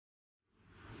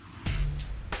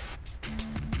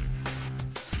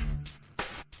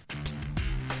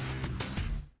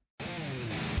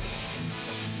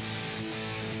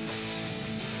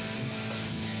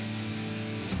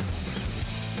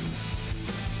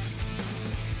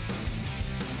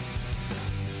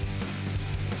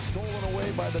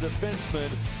play by the defenseman.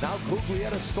 Now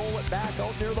Guglietta stole it back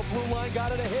out near the blue line,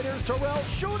 got it a hit. Here's Terrell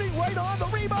shooting right on the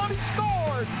rebound. He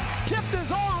scored! Tipped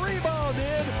his own rebound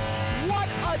in. What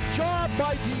a job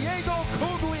by Diego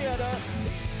Guglietta.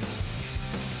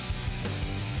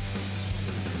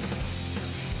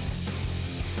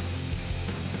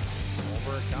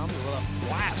 Over it comes with a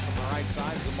blast from the right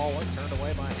side. Zamola turned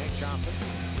away by Hank Johnson.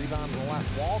 Rebound to the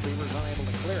left wall. Beavers unable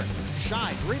to clear it.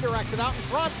 Shine, redirected out in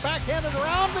front, backhanded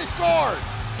around. They scored!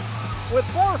 With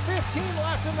 4:15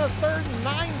 left in the third,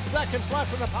 9 seconds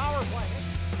left in the power play.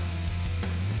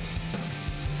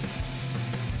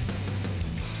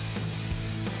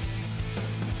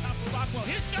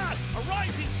 His shot, a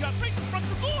rising shot, right in front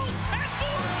for goal, and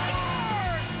goal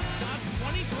scores!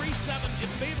 23-7 in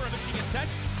favor of Michigan Tech,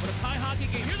 but a tie hockey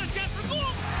game. Here's a chance for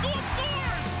Gould. Gould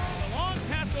scores! A long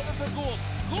pass over for Gould.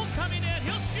 Gould coming in,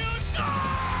 he'll shoot,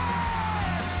 scores!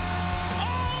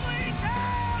 Holy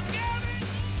cow, Gavin!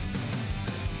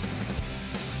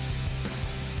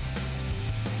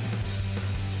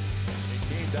 It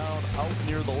came down out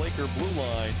near the Laker blue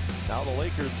line. Now the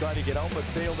Lakers try to get out but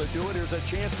fail to do it. Here's a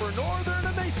chance for Northern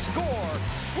and they score.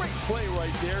 Great play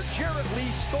right there. Jarrett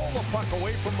Lee stole the puck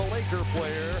away from the Laker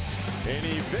player and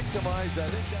he victimized, I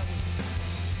think that was...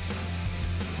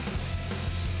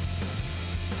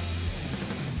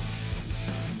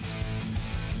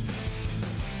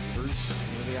 Bruce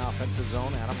into the offensive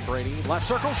zone. Adam Brady, left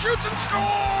circle, shoots and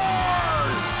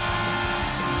scores!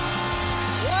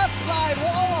 Left side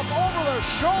wall up over the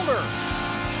shoulder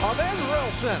of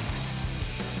Israelson.